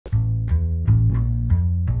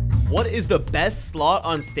What is the best slot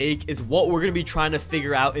on stake is what we're going to be trying to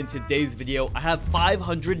figure out in today's video. I have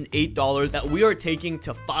 $508 that we are taking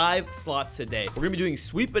to 5 slots today. We're going to be doing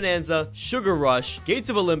Sweet Bonanza, Sugar Rush, Gates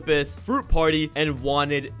of Olympus, Fruit Party, and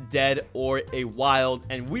Wanted, Dead, or a Wild.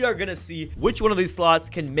 And we are going to see which one of these slots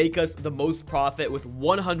can make us the most profit with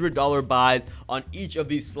 $100 buys on each of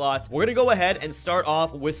these slots. We're going to go ahead and start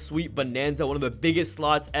off with Sweet Bonanza, one of the biggest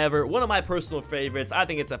slots ever. One of my personal favorites. I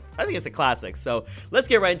think it's a classic. So let's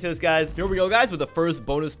get right into this, guys. Here we go, guys, with the first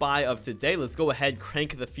bonus buy of today. Let's go ahead,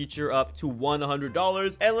 crank the feature up to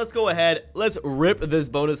 $100, and let's go ahead, let's rip this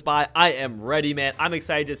bonus buy. I am ready, man. I'm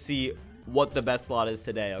excited to see what the best slot is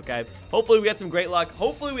today. Okay, hopefully we get some great luck.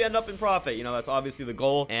 Hopefully we end up in profit. You know, that's obviously the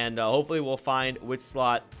goal, and hopefully we'll find which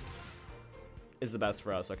slot is the best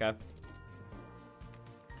for us. Okay,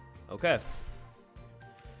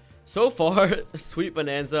 so far, Sweet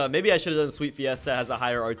Bonanza. Maybe I should have done Sweet Fiesta, has a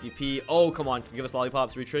higher RTP. Oh, come on. Give us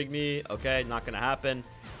lollipops. Retrig me. Okay, not going to happen.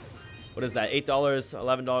 What is that? $8,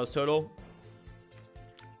 $11 total.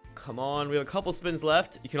 Come on. We have a couple spins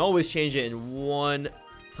left. You can always change it in one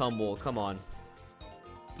tumble. Come on.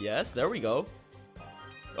 Yes, there we go.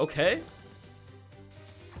 Okay.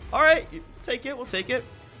 All right. Take it. We'll take it.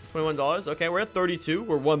 $21. Okay, we're at 32.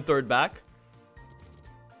 We're 1/3 back.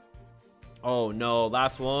 Oh no,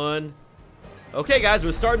 last one. Okay, guys,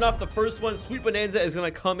 we're starting off the first one. Sweet Bonanza is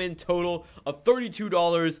going to come in total of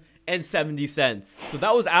 $32.70. So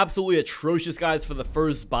that was absolutely atrocious, guys, for the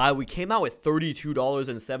first buy. We came out with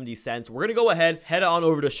 $32.70. We're going to go ahead, head on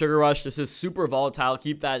over to Sugar Rush. This is super volatile.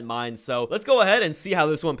 Keep that in mind. So let's go ahead and see how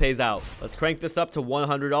this one pays out. Let's crank this up to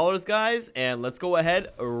 $100, guys. And let's go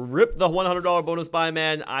ahead, rip the $100 bonus buy,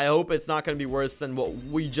 man. I hope it's not going to be worse than what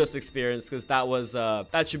we just experienced, because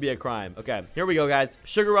that should be a crime. Okay, here we go, guys.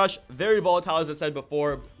 Sugar Rush, very volatile, as I said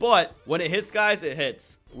before, but when it hits, guys, it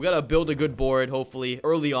hits. We gotta build a good board, hopefully,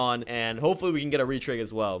 early on, and hopefully we can get a retrig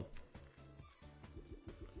as well.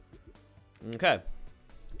 Okay.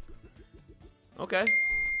 Okay.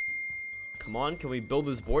 Come on, can we build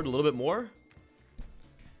this board a little bit more?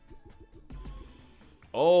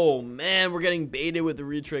 Oh, man, we're getting baited with the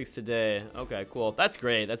retrigs today. Okay, cool. That's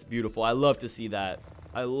great. That's beautiful. I love to see that.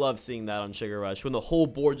 I love seeing that on Sugar Rush, when the whole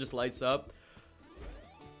board just lights up.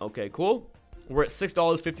 Okay, cool. We're at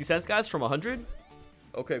 $6.50, guys, from 100.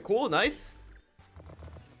 Okay, cool. Nice.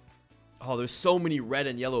 Oh, there's so many red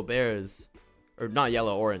and yellow bears. Or not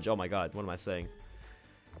yellow, orange. Oh, my God. What am I saying?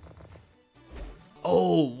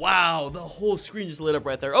 Oh, wow. The whole screen just lit up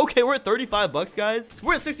right there. Okay, we're at 35 bucks, guys.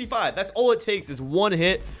 We're at 65. That's all it takes is one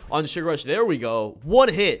hit on Sugar Rush. There we go. One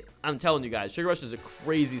hit. I'm telling you guys. Sugar Rush is a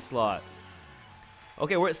crazy slot.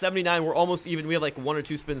 Okay, we're at 79. We're almost even. We have like 1 or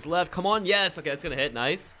 2 spins left. Come on. Yes. Okay, that's going to hit.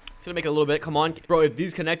 Nice. It's going to make it a little bit. Come on. Bro, if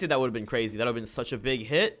these connected, that would have been crazy. That would have been such a big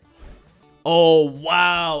hit. Oh,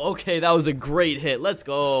 wow. Okay, that was a great hit. Let's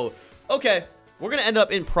go. Okay, we're going to end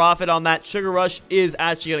up in profit on that. Sugar Rush is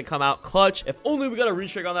actually going to come out clutch. If only we got a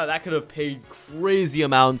retrig on that, that could have paid crazy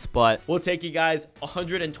amounts. But we'll take you guys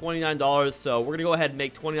 $129. So we're going to go ahead and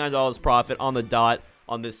make $29 profit on the dot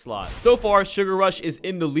on this slot. So far, Sugar Rush is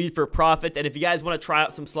in the lead for profit. And if you guys want to try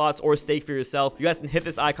out some slots or stake for yourself, you guys can hit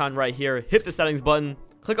this icon right here, hit the settings button,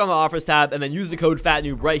 click on the offers tab, and then use the code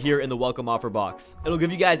FATNOOB right here in the welcome offer box. It'll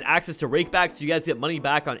give you guys access to rakebacks, so you guys get money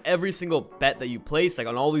back on every single bet that you place. Like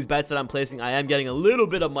on all these bets that I'm placing, I am getting a little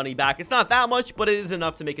bit of money back. It's not that much, but it is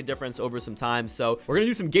enough to make a difference over some time. So we're gonna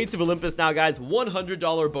do some Gates of Olympus now, guys.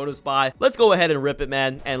 $100 bonus buy. Let's go ahead and rip it,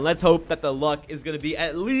 man, and let's hope that the luck is gonna be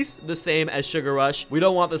at least the same as Sugar Rush. We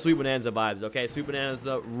don't want the Sweet Bonanza vibes, okay? Sweet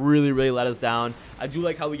Bonanza really let us down. I do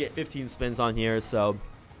like how we get 15 spins on here, so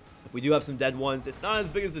if we do have some dead ones, it's not as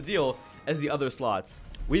big as a deal as the other slots.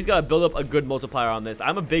 We just gotta build up a good multiplier on this.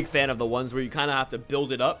 I'm a big fan of the ones where you kind of have to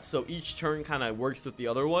build it up, so each turn kind of works with the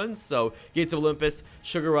other ones. So Gates of Olympus,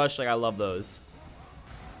 Sugar Rush, like I love those,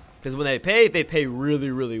 because when they pay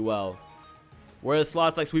really well. Whereas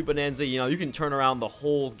slots like Sweet Bonanza, you know, you can turn around the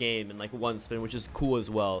whole game in like one spin, which is cool as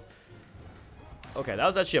well. Okay, that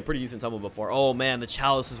was actually a pretty decent tumble before. Oh man, the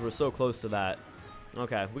chalices were so close to that.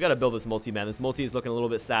 Okay, we got to build this multi, man. This multi is looking a little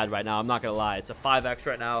bit sad right now. I'm not going to lie. It's a 5x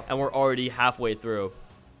right now, and we're already halfway through.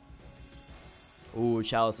 Ooh,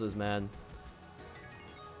 chalices, man.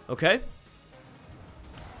 Okay.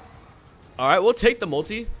 All right, we'll take the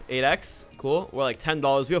multi. 8x. Cool. We're like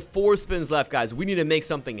 $10. We have 4 spins left, guys. We need to make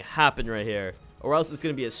something happen right here, or else it's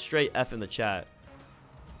going to be a straight F in the chat.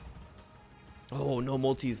 Oh, no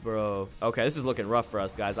multis, bro. Okay, this is looking rough for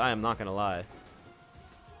us, guys. I am not going to lie.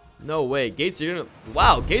 No way. Gates, you're gonna...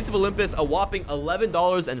 Wow, Gates of Olympus, a whopping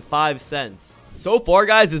 $11.05. So far,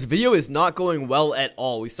 guys, this video is not going well at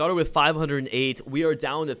all. We started with 508. We are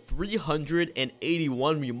down to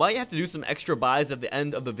 381. We might have to do some extra buys at the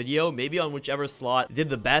end of the video, maybe on whichever slot did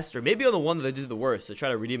the best, or maybe on the one that did the worst to try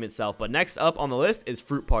to redeem itself. But next up on the list is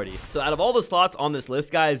Fruit Party. So out of all the slots on this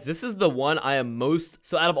list, guys, this is the one I am most...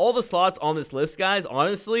 So out of all the slots on this list, guys,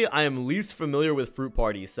 honestly, I am least familiar with Fruit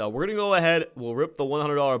Party. So we're going to go ahead, we'll rip the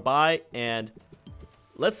 $100 buy, and...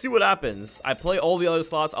 let's see what happens. I play all the other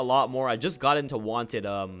slots a lot more. I just got into Wanted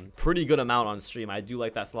pretty good amount on stream. I do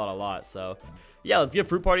like that slot a lot. So yeah, let's give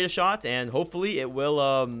Fruit Party a shot, and hopefully it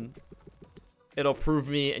will it'll prove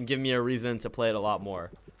me and give me a reason to play it a lot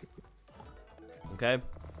more. Okay,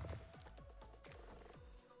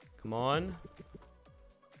 come on.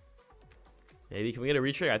 Maybe can we get a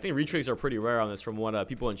retrig? I think retrigs are pretty rare on this from what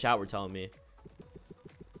people in chat were telling me.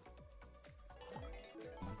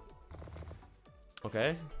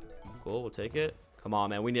 Okay, cool, we'll take it. Come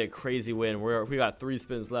on, man, we need a crazy win. We got 3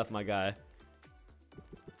 spins left, my guy.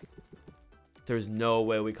 There's no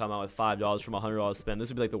way we come out with $5 from a $100 spin. This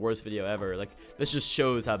would be like the worst video ever. Like, this just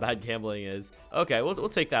shows how bad gambling is. Okay, we'll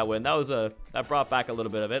take that win. That brought back a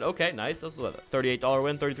little bit of it. Okay, nice. That's a $38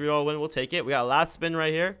 win, $33 win. We'll take it. We got a last spin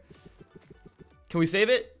right here. Can we save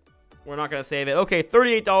it? We're not going to save it. Okay,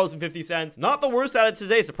 $38.50. Not the worst at it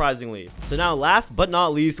today, surprisingly. So now, last but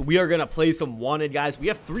not least, we are going to play some Wanted, guys. We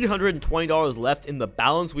have $320 left in the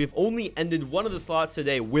balance. We've only ended one of the slots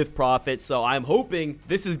today with profit. So I'm hoping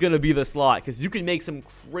this is going to be the slot, because you can make some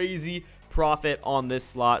crazy profit on this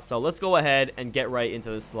slot. So let's go ahead and get right into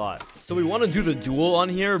the slot. So we want to do the duel on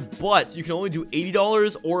here, but you can only do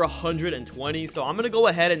 $80 or $120. So I'm going to go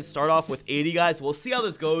ahead and start off with 80, guys. We'll see how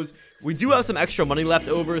this goes. We do have some extra money left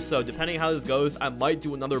over, so depending how this goes, I might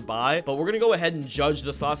do another buy, but we're going to go ahead and judge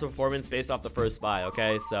the slot's performance based off the first buy,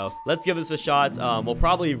 okay? So let's give this a shot. We'll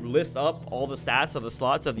probably list up all the stats of the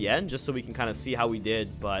slots at the end, just so we can kind of see how we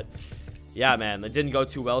did, but yeah, man, it didn't go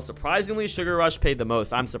too well. Surprisingly, Sugar Rush paid the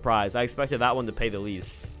most. I'm surprised. I expected that one to pay the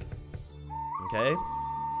least. Okay.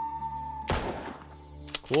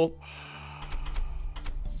 Cool.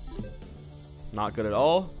 Not good at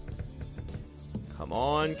all. Come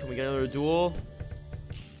on, can we get another duel?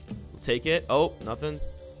 We'll take it. Oh, nothing.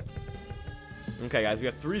 Okay, guys, we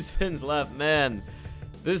have 3 spins left. Man,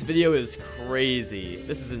 this video is crazy.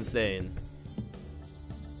 This is insane.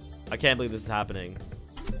 I can't believe this is happening.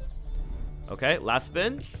 Okay, last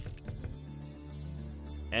spin.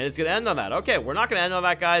 And it's going to end on that. Okay, we're not going to end on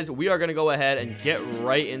that, guys. We are going to go ahead and get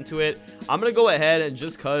right into it. I'm going to go ahead and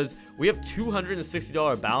just because we have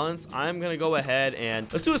 $260 balance, I'm going to go ahead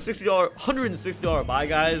and let's do a $160 buy,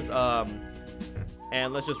 guys.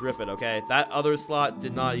 And let's just rip it, okay? That other slot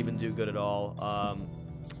did not even do good at all.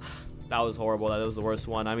 That was horrible. That was the worst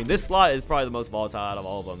one. I mean, this slot is probably the most volatile out of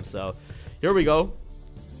all of them. So here we go.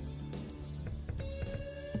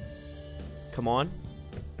 Come on.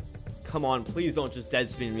 Come on, please don't just dead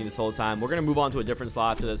spin me this whole time. We're gonna move on to a different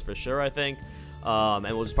slot after this for sure, I think. And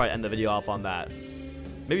we'll just probably end the video off on that.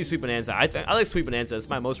 Maybe Sweet Bonanza. I like Sweet Bonanza. It's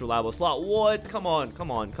my most reliable slot. What? Come on,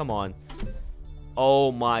 come on, come on.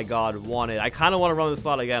 Oh my god, Wanted. I kind of want to run this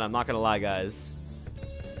slot again. I'm not gonna lie, guys.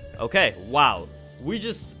 Okay, wow. We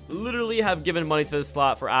just literally have given money to this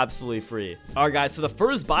slot for absolutely free. All right, guys, so the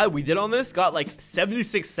first buy we did on this got like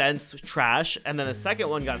 76 cents trash, and then the second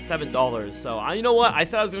one got $7. So you know what, I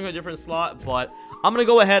said I was gonna go a different slot, but I'm gonna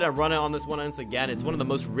go ahead and run it on this one once again. It's one of the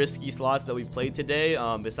most risky slots that we've played today,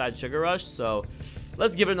 besides Sugar Rush. So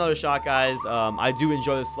let's give it another shot, guys. I do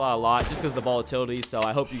enjoy this slot a lot just because of the volatility, so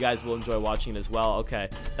I hope you guys will enjoy watching it as well. Okay,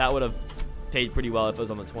 that would have paid pretty well if it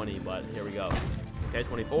was on the 20, but here we go. Okay,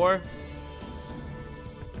 24.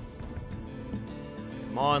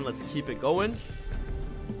 Come on, let's keep it going.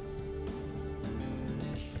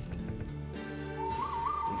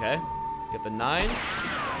 Okay, get the 9.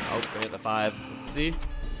 Oh, we get the 5. Let's see.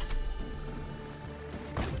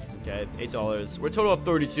 Okay, $8. We're a total of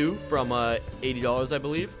 32 from $80, I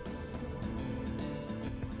believe.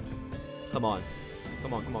 Come on.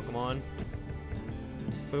 Come on, come on, come on.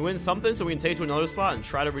 Can we win something so we can take to another slot and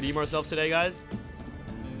try to redeem ourselves today, guys?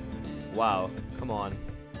 Wow. Come on.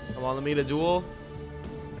 Come on, let me get a duel.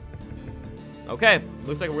 Okay,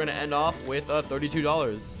 looks like we're going to end off with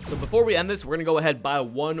 $32. So before we end this, we're going to go ahead and buy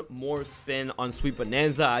one more spin on Sweet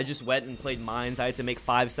Bonanza. I just went and played mines. I had to make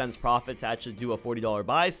 5 cents profit to actually do a $40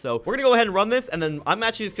 buy. So we're going to go ahead and run this, and then I'm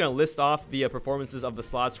actually just going to list off the performances of the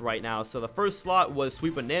slots right now. So the first slot was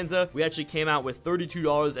Sweet Bonanza. We actually came out with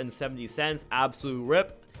 $32.70. Absolute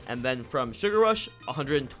rip. And then from Sugar Rush,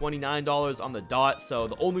 $129 on the dot. So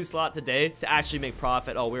the only slot today to actually make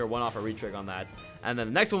profit. Oh, we were one off a retrig on that. And then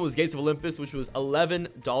the next one was Gates of Olympus, which was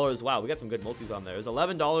 $11. Wow, we got some good multis on there. It was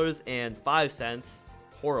 $11.05.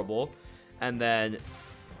 Horrible. And then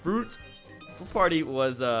Fruit Party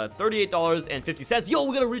was $38.50. Yo,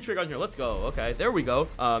 we got a retrig on here. Let's go. Okay, there we go.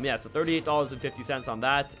 Yeah, so $38.50 on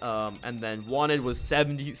that. And then Wanted was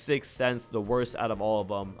 76 cents, the worst out of all of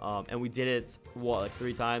them. And we did it, what, like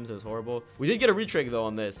 3 times? It was horrible. We did get a retrig though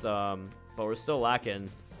on this, but we're still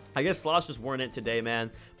lacking. I guess slots just weren't it today,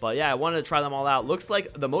 man. But yeah, I wanted to try them all out. Looks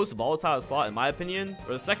like the most volatile slot, in my opinion,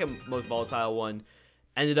 or the second most volatile one,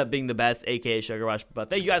 ended up being the best, aka Sugar Rush. But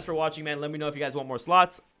thank you guys for watching, man. Let me know if you guys want more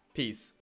slots. Peace.